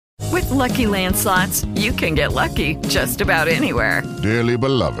Lucky Land Slots, you can get lucky just about anywhere. Dearly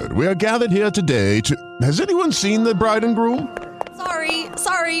beloved, we are gathered here today to... Has anyone seen the bride and groom?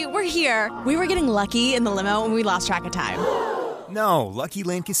 Sorry, we're here. We were getting lucky in the limo and we lost track of time. No, Lucky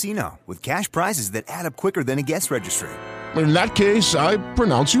Land Casino, with cash prizes that add up quicker than a guest registry. In that case, I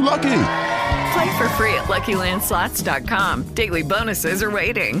pronounce you lucky. Play for free at LuckyLandSlots.com. Daily bonuses are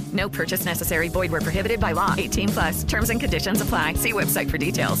waiting. No purchase necessary. Void where prohibited by law. 18+. Terms and conditions apply. See website for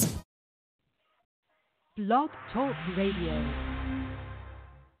details. Blog Talk Radio.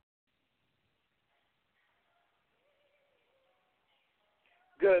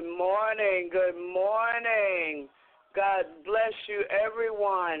 Good morning. God bless you,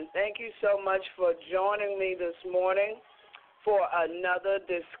 everyone. Thank you so much for joining me this morning for another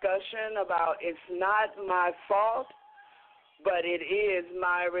discussion about it's not my fault, but it is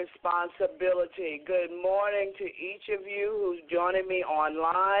my responsibility. Good morning to each of you who's joining me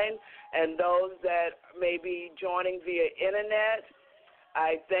online and those that may be joining via internet.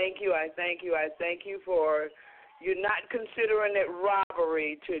 I thank you for you not considering it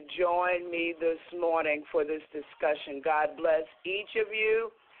robbery to join me this morning for this discussion. God bless each of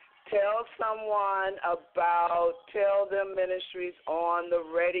you. Tell someone about Tell Them Ministries on the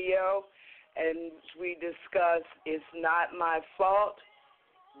radio, and we discuss it's not my fault,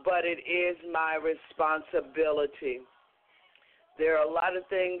 but it is my responsibility. There are a lot of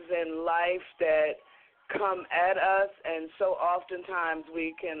things in life that come at us, and so oftentimes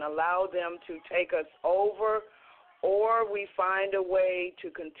we can allow them to take us over, or we find a way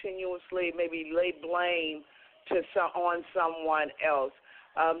to continuously maybe lay blame on someone else.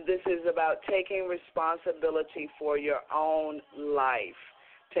 This is about taking responsibility for your own life,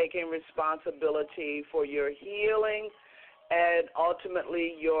 taking responsibility for your healing, and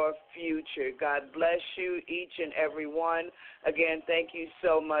ultimately your future. God bless you, each and every one. Again, thank you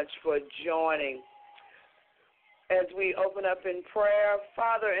so much for joining. As we open up in prayer,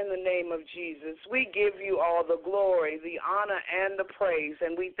 Father, in the name of Jesus, we give you all the glory, the honor, and the praise,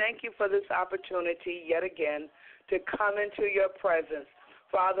 and we thank you for this opportunity yet again to come into your presence.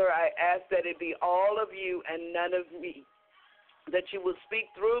 Father, I ask that it be all of you and none of me, that you will speak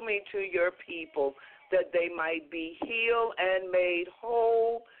through me to your people, that they might be healed and made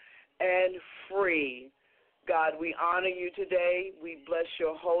whole and free. God, we honor you today. We bless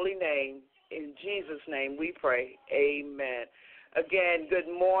your holy name. In Jesus' name we pray. Amen. Again, good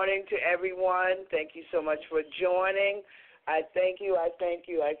morning to everyone. Thank you so much for joining. I thank you.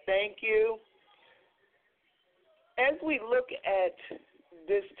 As we look at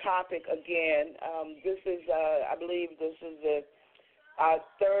this topic again, this is, I believe this is our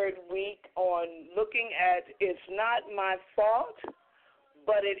third week on looking at it's not my fault,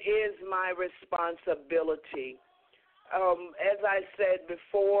 but it is my responsibility. As I said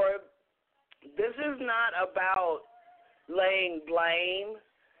before, this is not about laying blame.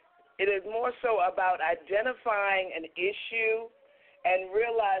 It is more so about identifying an issue and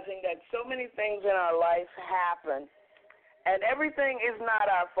realizing that so many things in our life happen, and everything is not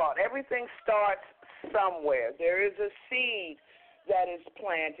our fault. Everything starts somewhere. There is a seed that is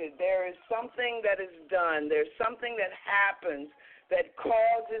planted. There is something that is done. There's something that happens that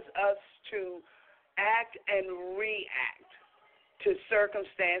causes us to act and react to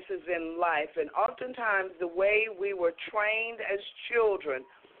circumstances in life. And oftentimes the way we were trained as children,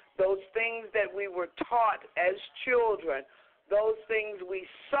 those things that we were taught as children, those things we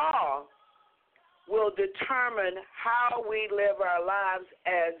saw will determine how we live our lives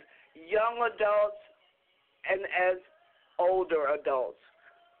as young adults and as older adults.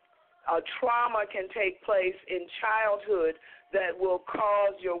 A trauma can take place in childhood that will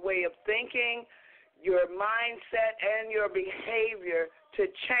cause your way of thinking, your mindset, and your behavior to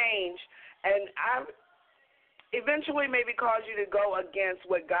change, and eventually maybe cause you to go against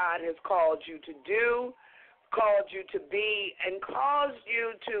what God has called you to do, called you to be, and caused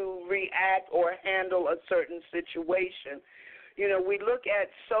you to react or handle a certain situation. You know, we look at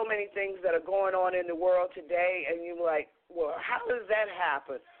so many things that are going on in the world today, and you're like, well, how does that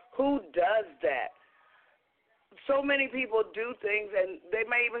happen? Who does that? So many people do things, and they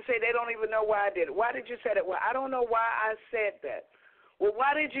may even say they don't even know why I did it. Why did you say that? Well, I don't know why I said that. Well,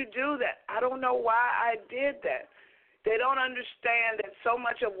 why did you do that? I don't know why I did that. They don't understand that so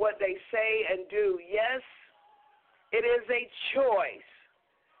much of what they say and do, yes, it is a choice.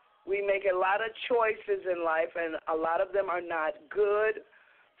 We make a lot of choices in life, and a lot of them are not good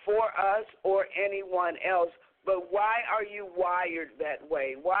for us or anyone else. But why are you wired that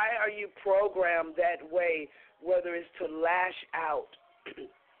way? Why are you programmed that way, whether it's to lash out?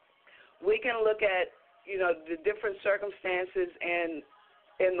 We can look at, the different circumstances and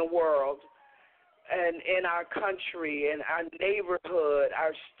in the world and in our country, in our neighborhood,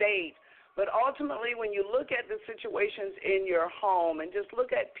 our state. But ultimately, when you look at the situations in your home and just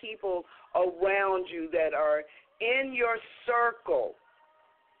look at people around you that are in your circle,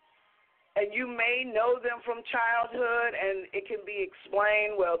 and you may know them from childhood, and it can be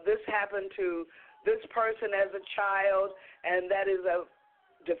explained, well, this happened to this person as a child, and that is a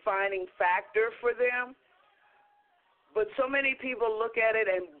defining factor for them. But so many people look at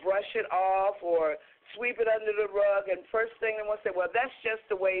it and brush it off or sweep it under the rug, and first thing they want to say, well, that's just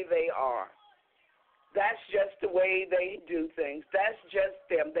the way they are. That's just the way they do things. That's just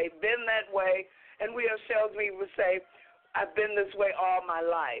them. They've been that way, and we ourselves, we would say, I've been this way all my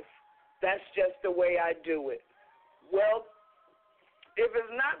life. That's just the way I do it. Well, if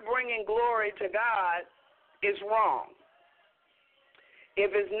it's not bringing glory to God, it's wrong.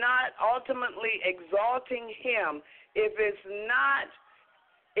 If it's not ultimately exalting Him, if it's not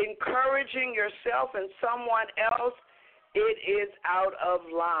encouraging yourself and someone else, it is out of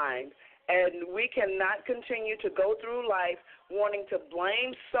line. And we cannot continue to go through life wanting to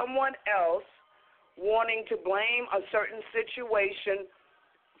blame someone else, wanting to blame a certain situation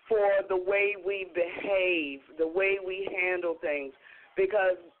for the way we behave, the way we handle things,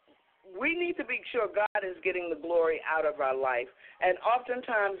 because we need to be sure God is getting the glory out of our life. And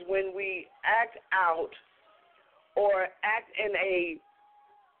oftentimes when we act out or act in a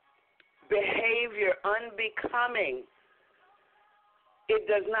behavior unbecoming, it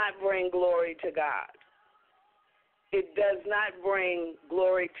does not bring glory to God. It does not bring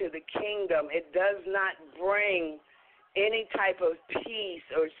glory to the kingdom. It does not bring any type of peace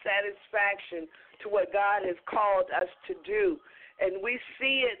or satisfaction to what God has called us to do. And we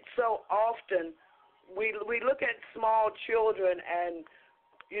see it so often. We look at small children and,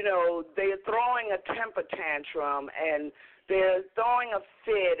 you know, they're throwing a temper tantrum and they're throwing a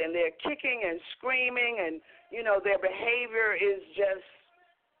fit and they're kicking and screaming and, you know, their behavior is just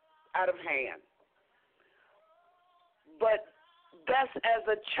out of hand. But that's as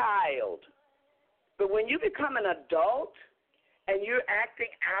a child. But when you become an adult and you're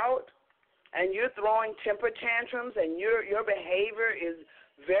acting out and you're throwing temper tantrums and your behavior is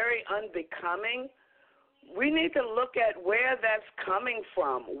very unbecoming, we need to look at where that's coming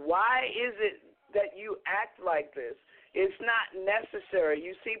from. Why is it that you act like this? It's not necessary.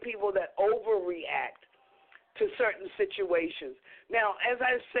 You see people that overreact to certain situations. Now, as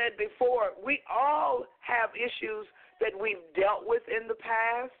I said before, we all have issues that we've dealt with in the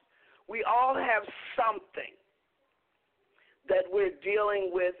past. We all have something that we're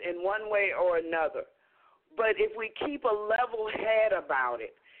dealing with in one way or another. But if we keep a level head about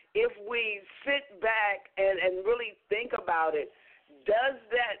it, if we sit back and really think about it, does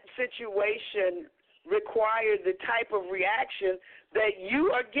that situation require the type of reaction that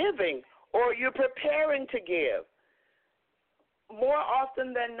you are giving or you're preparing to give? More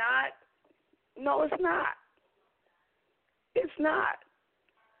often than not, no, it's not. It's not.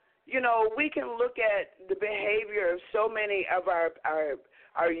 You know, we can look at the behavior of so many of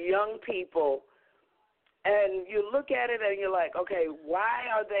our young people, and you look at it and you're like, okay, why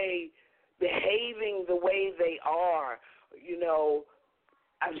are they behaving the way they are? You know,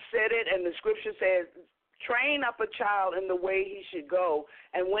 I've said it, and the scripture says, train up a child in the way he should go,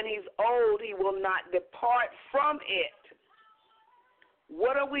 and when he's old, he will not depart from it.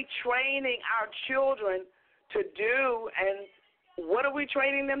 What are we training our children to do, and what are we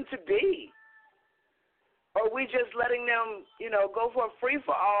training them to be? Or are we just letting them, you know, go for a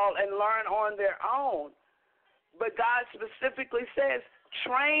free-for-all and learn on their own? But God specifically says,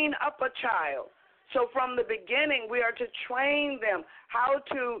 train up a child. So from the beginning, we are to train them how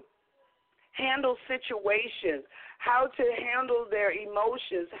to handle situations, how to handle their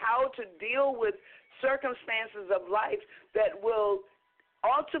emotions, how to deal with circumstances of life that will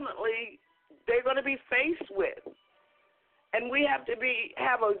ultimately they're going to be faced with. And we have to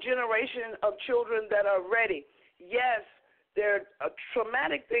have a generation of children that are ready. Yes, there are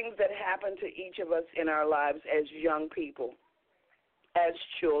traumatic things that happen to each of us in our lives as young people, as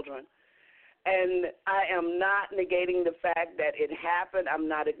children. And I am not negating the fact that it happened. I'm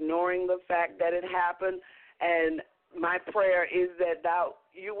not ignoring the fact that it happened. And my prayer is that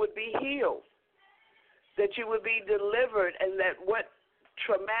you would be healed, that you would be delivered, and that what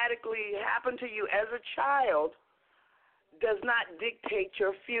traumatically happened to you as a child does not dictate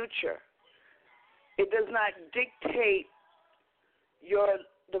your future. It does not dictate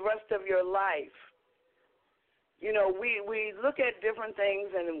the rest of your life. You know, we look at different things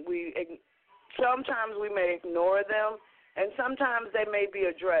and sometimes we may ignore them and sometimes they may be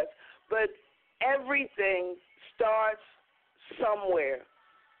addressed. But everything starts somewhere.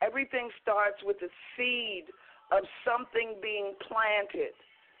 everything starts with the seed of something being planted.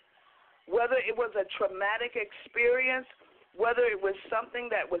 Whether it was a traumatic experience, whether it was something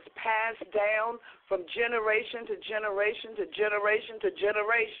that was passed down from generation to generation to generation to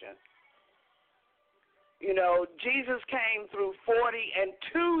generation. You know, Jesus came through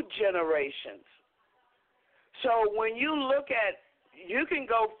 42 generations. So when you look at, you can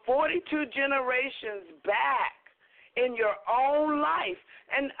go 42 generations back in your own life.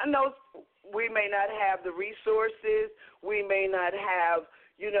 And I know we may not have the resources, we may not have,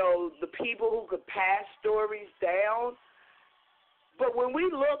 you know, the people who could pass stories down. But when we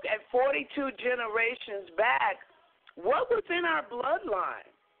look at 42 generations back, what was in our bloodline?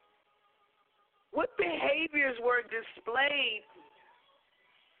 What behaviors were displayed,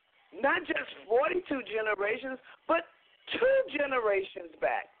 not just 42 generations, but 2 generations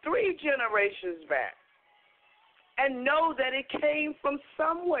back, 3 generations back, and know that it came from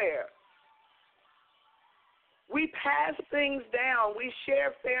somewhere. We pass things down. We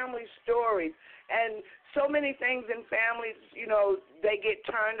share family stories. And so many things in families, you know, they get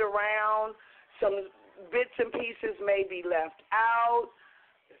turned around. Some bits and pieces may be left out.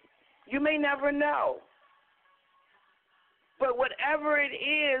 You may never know. But whatever it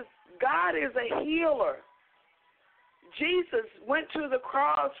is, God is a healer. Jesus went to the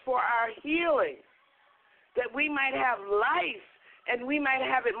cross for our healing, that we might have life and we might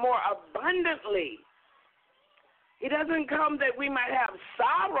have it more abundantly. It doesn't come that we might have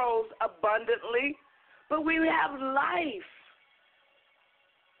sorrows abundantly, but we have life.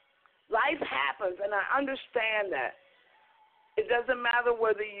 Life happens, and I understand that. It doesn't matter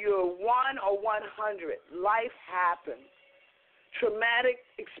whether you're 1 or 100. Life happens. Traumatic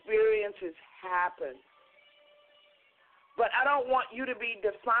experiences happen. But I don't want you to be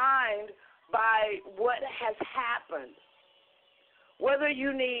defined by what has happened. Whether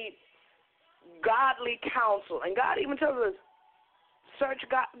you need godly counsel, and God even tells us,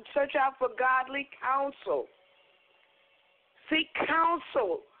 search out for godly counsel. Seek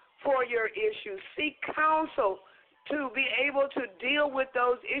counsel for your issues. Seek counsel to be able to deal with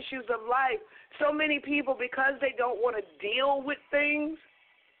those issues of life. So many people, because they don't want to deal with things,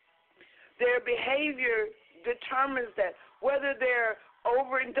 their behavior determines that, whether they're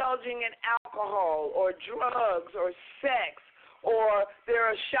overindulging in alcohol or drugs or sex, or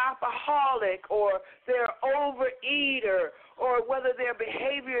they're a shopaholic, or they're overeater, or whether their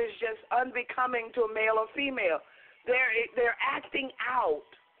behavior is just unbecoming to a male or female. They're acting out.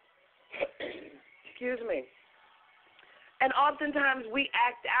 Excuse me. And oftentimes we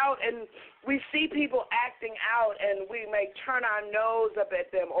act out, and we see people acting out, and we may turn our nose up at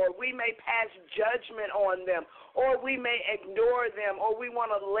them, or we may pass judgment on them, or we may ignore them, or we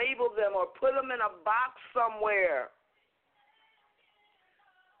want to label them or put them in a box somewhere.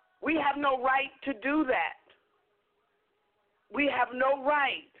 We have no right to do that. We have no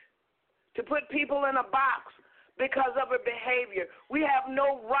right to put people in a box because of a behavior. We have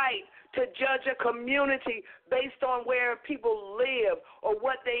no right to judge a community based on where people live or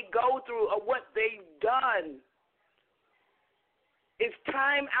what they go through or what they've done. It's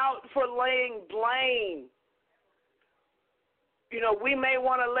time out for laying blame. You know, we may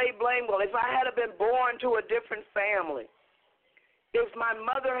want to lay blame. Well, if I had been born to a different family, if my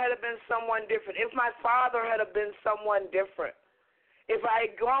mother had been someone different, if my father had been someone different, if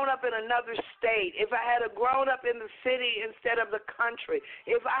I had grown up in another state, if I had grown up in the city instead of the country,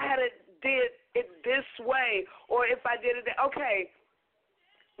 if I had did it this way, or if I did it, okay,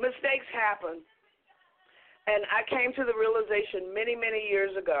 mistakes happen. And I came to the realization many, many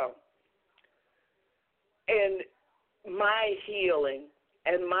years ago in my healing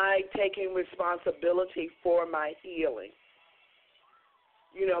and my taking responsibility for my healing.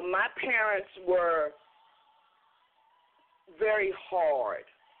 You know, my parents were very hard,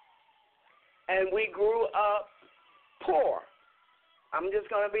 and we grew up poor. I'm just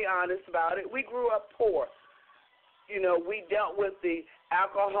going to be honest about it. We grew up poor. You know, we dealt with the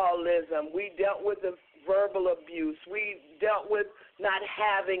alcoholism. We dealt with the verbal abuse. We dealt with not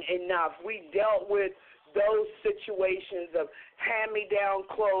having enough. We dealt with those situations of hand-me-down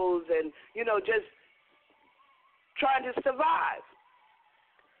clothes and, you know, just trying to survive.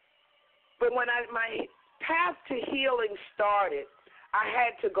 But when my path to healing started, I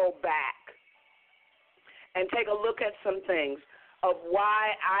had to go back and take a look at some things of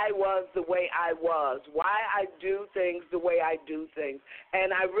why I was the way I was, why I do things the way I do things.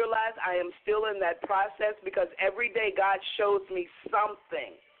 And I realized I am still in that process because every day God shows me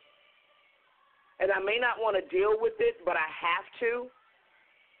something. And I may not want to deal with it, but I have to,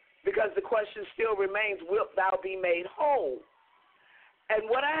 because the question still remains, wilt thou be made whole? And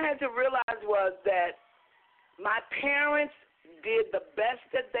what I had to realize was that my parents did the best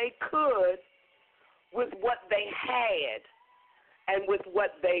that they could with what they had and with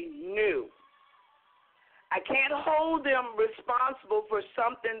what they knew. I can't hold them responsible for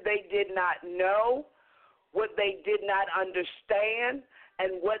something they did not know, what they did not understand,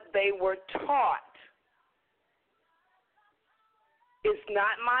 and what they were taught. It's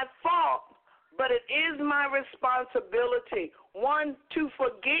not my fault, but it is my responsibility, one, to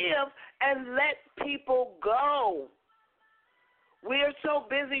forgive and let people go. We are so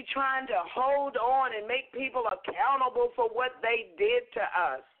busy trying to hold on and make people accountable for what they did to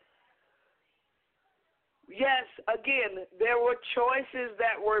us. Yes, again, there were choices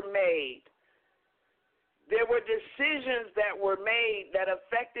that were made. There were decisions that were made that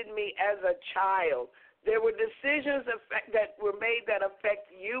affected me as a child. There were decisions that were made that affect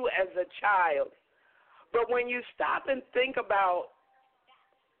you as a child. But when you stop and think about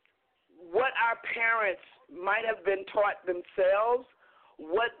what our parents might have been taught themselves,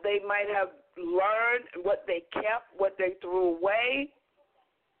 what they might have learned, what they kept, what they threw away,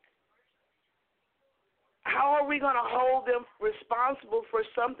 how are we going to hold them responsible for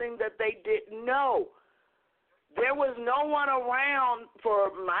something that they didn't know? There was no one around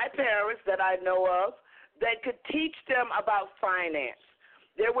for my parents that I know of that could teach them about finance.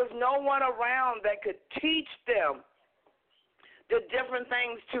 There was no one around that could teach them the different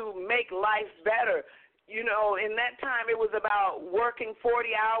things to make life better. You know, in that time it was about working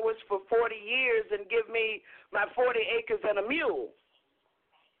 40 hours for 40 years and give me my 40 acres and a mule.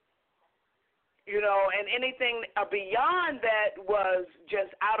 You know, and anything beyond that was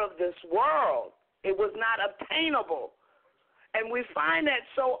just out of this world. It was not obtainable. And we find that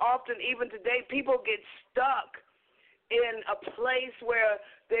so often, even today, people get stuck in a place where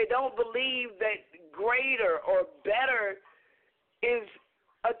they don't believe that greater or better is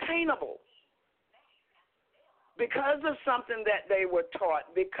attainable because of something that they were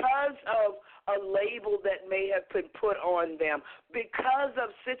taught, because of a label that may have been put on them, because of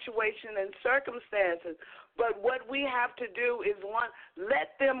situation and circumstances. But what we have to do is, one,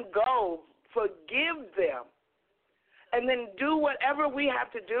 let them go, forgive them, and then do whatever we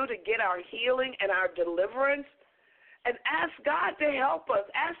have to do to get our healing and our deliverance, and ask God to help us.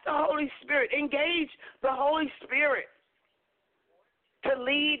 Ask the Holy Spirit. Engage the Holy Spirit to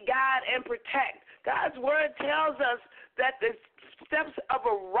lead, guide, and protect. God's word tells us that the steps of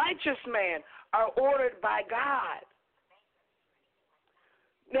a righteous man are ordered by God.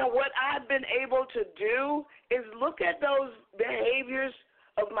 Now, what I've been able to do is look at those behaviors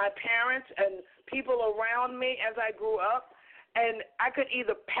of my parents and people around me as I grew up, and I could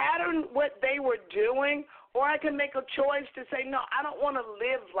either pattern what they were doing, or I can make a choice to say, no, I don't want to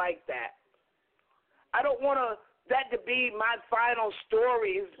live like that. I don't want that to be my final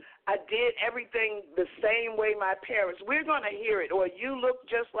story. I did everything the same way my parents. We're going to hear it. Or you look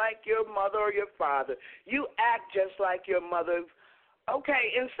just like your mother or your father. You act just like your mother.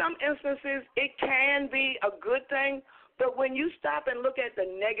 Okay, in some instances, it can be a good thing, but when you stop and look at the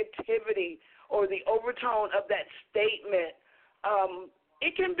negativity or the overtone of that statement,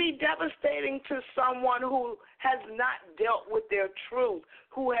 it can be devastating to someone who has not dealt with their truth,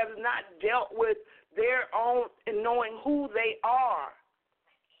 who has not dealt with their own and knowing who they are.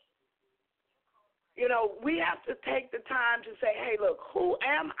 You know, we have to take the time to say, hey, look, who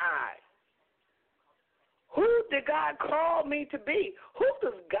am I? Who did God call me to be? Who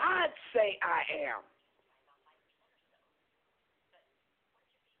does God say I am?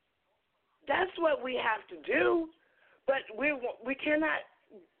 That's what we have to do. But we cannot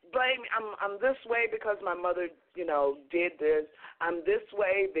blame, I'm this way because my mother, did this. I'm this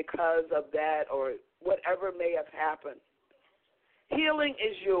way because of that, or whatever may have happened. Healing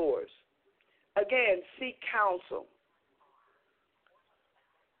is yours. Again, seek counsel.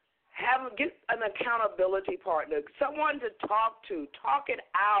 Get an accountability partner, someone to talk to. Talk it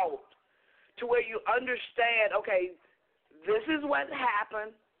out to where you understand, okay, this is what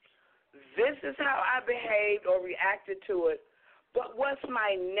happened. This is how I behaved or reacted to it. But what's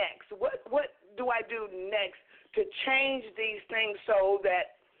my next? What do I do next to change these things so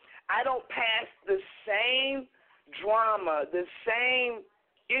that I don't pass the same drama, the same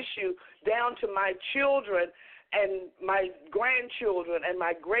issue down to my children and my grandchildren and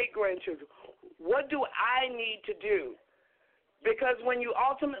my great-grandchildren? What do I need to do? Because when you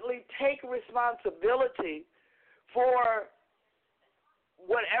ultimately take responsibility for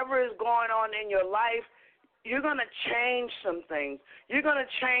whatever is going on in your life, you're going to change some things. You're going to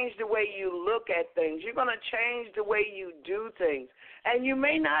change the way you look at things. You're going to change the way you do things. And you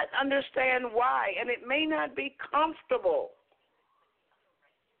may not understand why, and it may not be comfortable.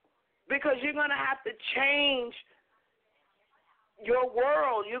 because you're going to have to change your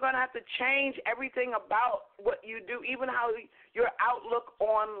world. You're going to have to change everything about what you do, even how your outlook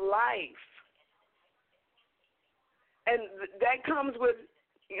on life. And that comes with,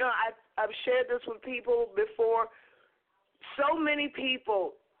 I've shared this with people before. So many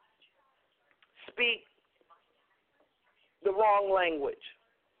people speak the wrong language.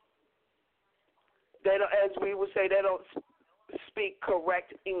 They don't, as we would say, they don't speak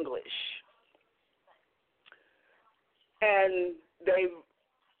correct English. And they've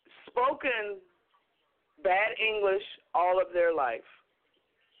spoken bad English all of their life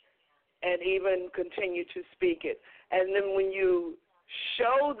and even continue to speak it. And then when you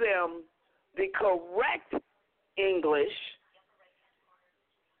show them the correct English,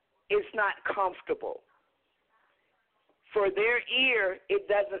 it's not comfortable. For their ear, it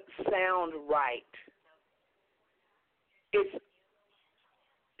doesn't sound right. It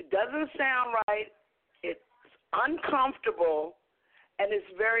doesn't sound right. It's uncomfortable, and it's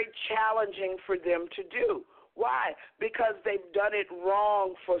very challenging for them to do. Why? Because they've done it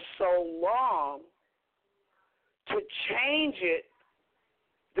wrong for so long. To change it,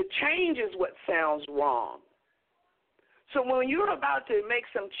 the change is what sounds wrong. So when you're about to make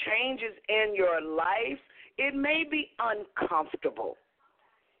some changes in your life, it may be uncomfortable.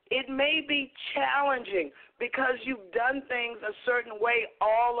 It may be challenging because you've done things a certain way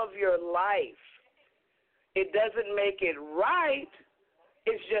all of your life. It doesn't make it right.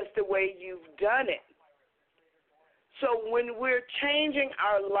 It's just the way you've done it. So when we're changing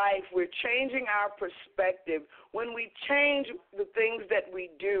our life, we're changing our perspective. When we change the things that we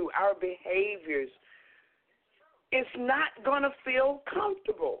do, our behaviors, it's not going to feel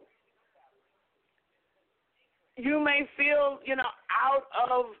comfortable. You may feel, out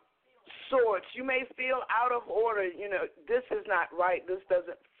of sorts. You may feel out of order. This is not right. This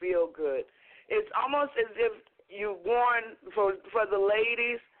doesn't feel good. It's almost as if you've worn, for the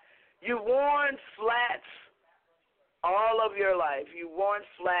ladies, you've worn flats all of your life. You've worn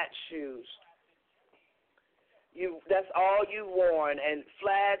flat shoes. That's all you've worn, and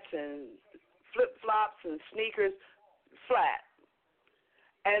flats and flip-flops and sneakers, flat.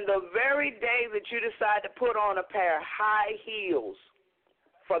 And the very day that you decide to put on a pair of high heels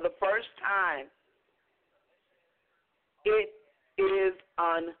for the first time, it is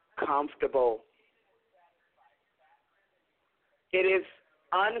uncomfortable. It is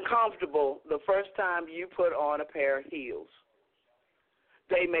uncomfortable the first time you put on a pair of heels.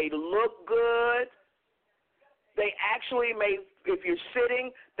 They may look good. They actually may, if you're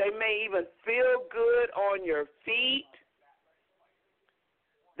sitting, they may even feel good on your feet.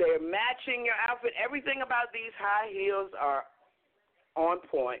 They're matching your outfit. Everything about these high heels are on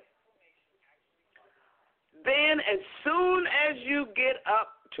point. Then as soon as you get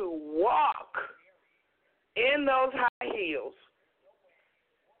up to walk in those high heels,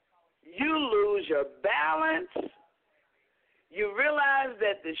 you lose your balance. You realize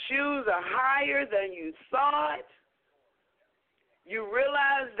that the shoes are higher than you thought. You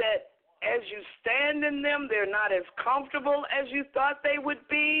realize that as you stand in them, they're not as comfortable as you thought they would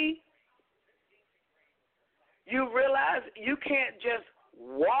be. You realize you can't just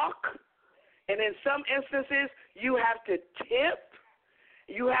walk, and in some instances, you have to tip.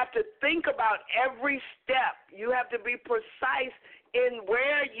 You have to think about every step. You have to be precise in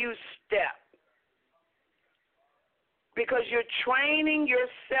where you step, because you're training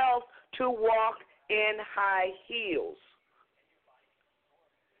yourself to walk in high heels.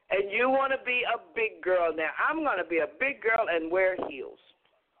 And you want to be a big girl. Now, I'm going to be a big girl and wear heels.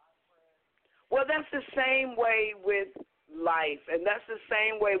 Well, that's the same way with life, and that's the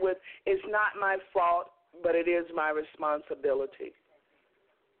same way with it's not my fault, but it is my responsibility.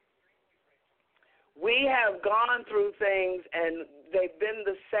 We have gone through things, and they've been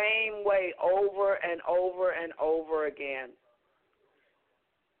the same way over and over and over again.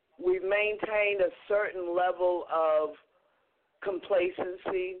 We've maintained a certain level of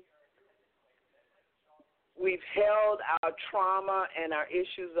complacency. We've held our trauma and our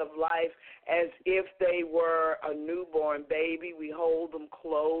issues of life as if they were a newborn baby. We hold them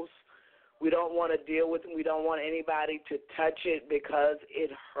close. We don't want to deal with them. We don't want anybody to touch it because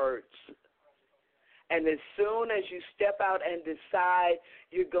it hurts. And as soon as you step out and decide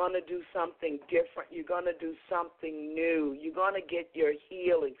you're going to do something different, you're going to do something new, you're going to get your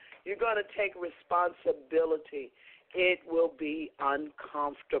healing, you're going to take responsibility, it will be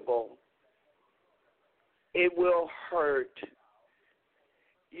uncomfortable. It will hurt.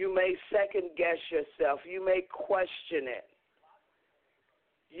 You may second guess yourself. You may question it.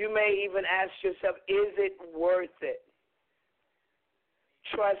 You may even ask yourself, is it worth it?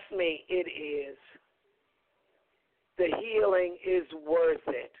 Trust me, it is. The healing is worth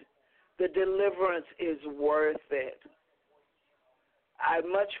it. The deliverance is worth it. I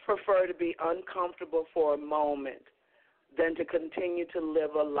much prefer to be uncomfortable for a moment than to continue to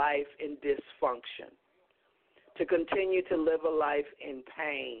live a life in dysfunction, to continue to live a life in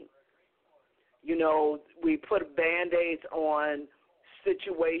pain. You know, we put Band-Aids on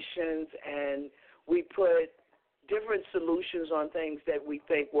situations and we put different solutions on things that we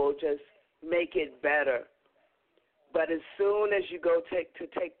think will just make it better. But as soon as you go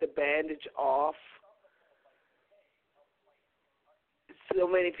take the bandage off, so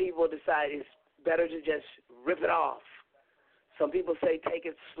many people decide it's better to just rip it off. Some people say take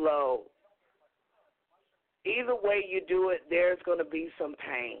it slow. Either way you do it, there's going to be some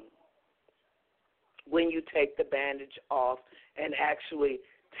pain when you take the bandage off and actually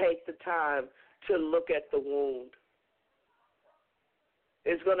take the time to look at the wound.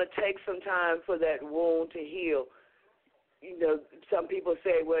 It's going to take some time for that wound to heal. You know, some people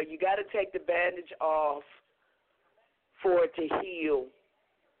say, well, you got to take the bandage off for it to heal,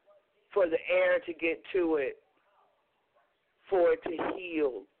 for the air to get to it, for it to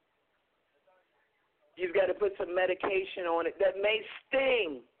heal. You've got to put some medication on it that may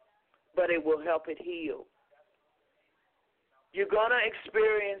sting, but it will help it heal. You're going to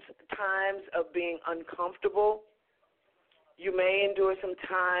experience times of being uncomfortable. You may endure some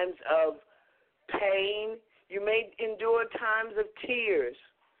times of pain. You may endure times of tears,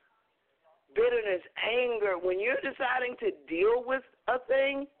 bitterness, anger. When you're deciding to deal with a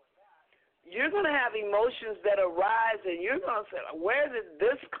thing, you're going to have emotions that arise, and you're going to say, where did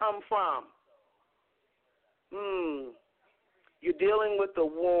this come from? You're dealing with a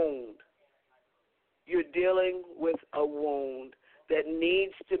wound. You're dealing with a wound that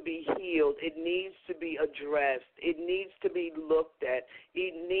needs to be healed. It needs to be addressed. It needs to be looked at.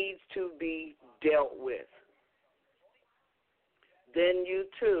 It needs to be dealt with. Then you,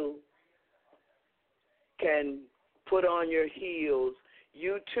 too, can put on your heels.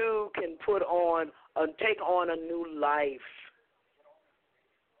 You, too, can take on a new life.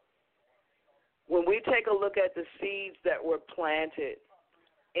 When we take a look at the seeds that were planted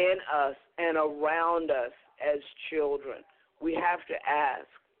in us and around us as children, we have to ask,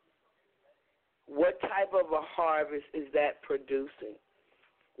 what type of a harvest is that producing?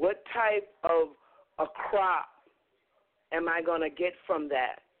 What type of a crop am I going to get from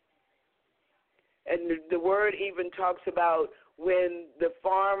that? And the word even talks about when the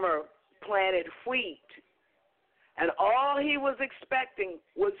farmer planted wheat, and all he was expecting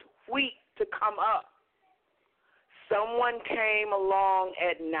was wheat to come up. Someone came along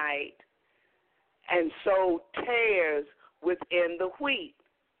at night and sowed tares within the wheat.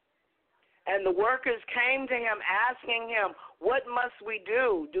 And the workers came to him asking him, what must we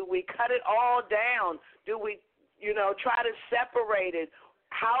do? Do we cut it all down? Do we, try to separate it?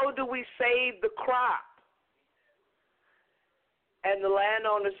 How do we save the crop? And the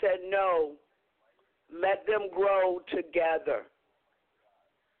landowner said, no, let them grow together.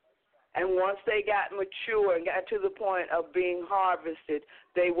 And once they got mature and got to the point of being harvested,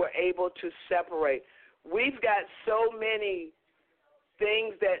 they were able to separate. We've got so many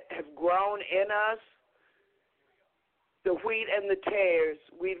things that have grown in us, the wheat and the tares.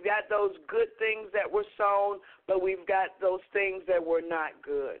 We've got those good things that were sown, but we've got those things that were not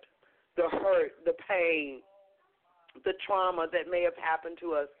good. The hurt, the pain, the trauma that may have happened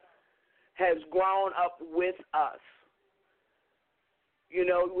to us has grown up with us.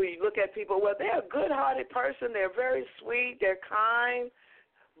 We look at people, well, they're a good-hearted person, they're very sweet, they're kind,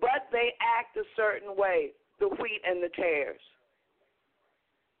 but they act a certain way, the wheat and the tares.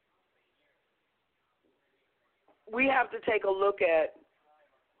 We have to take a look at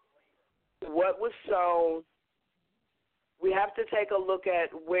what was sown. We have to take a look at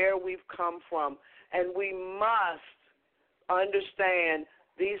where we've come from, and we must understand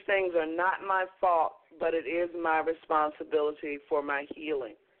these things are not my fault, but it is my responsibility for my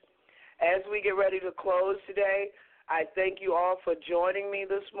healing. As we get ready to close today, I thank you all for joining me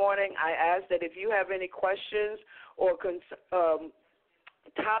this morning. I ask that if you have any questions or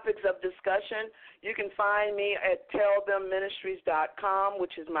topics of discussion, you can find me at tellthemministries.com,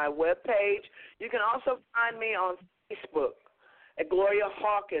 which is my webpage. You can also find me on Facebook at Gloria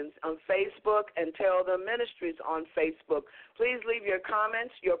Hawkins on Facebook and Tell Them Ministries on Facebook. Please leave your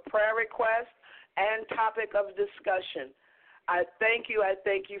comments, your prayer requests, and topic of discussion. I thank you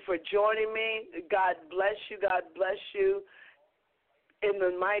for joining me. God bless you. God bless you. In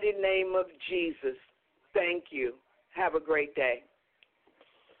the mighty name of Jesus, thank you. Have a great day.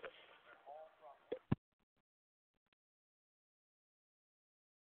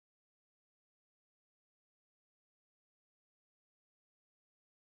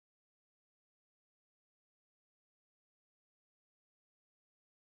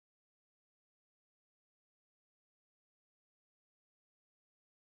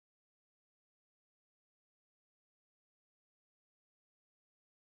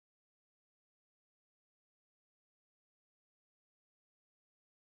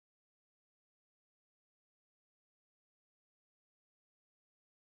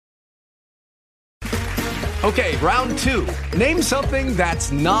 Okay, round two. Name something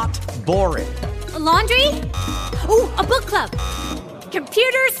that's not boring. A laundry? Ooh, a book club.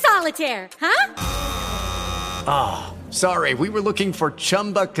 Computer solitaire, huh? Ah, oh, sorry, we were looking for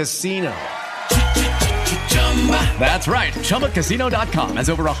Chumba Casino. That's right, ChumbaCasino.com has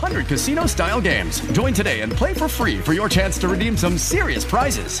over 100 casino-style games. Join today and play for free for your chance to redeem some serious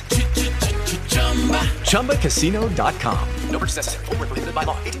prizes. ChumbaCasino.com. No purchase necessary. Void where prohibited by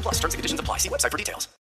law. 18+. Terms and conditions apply. See website for details.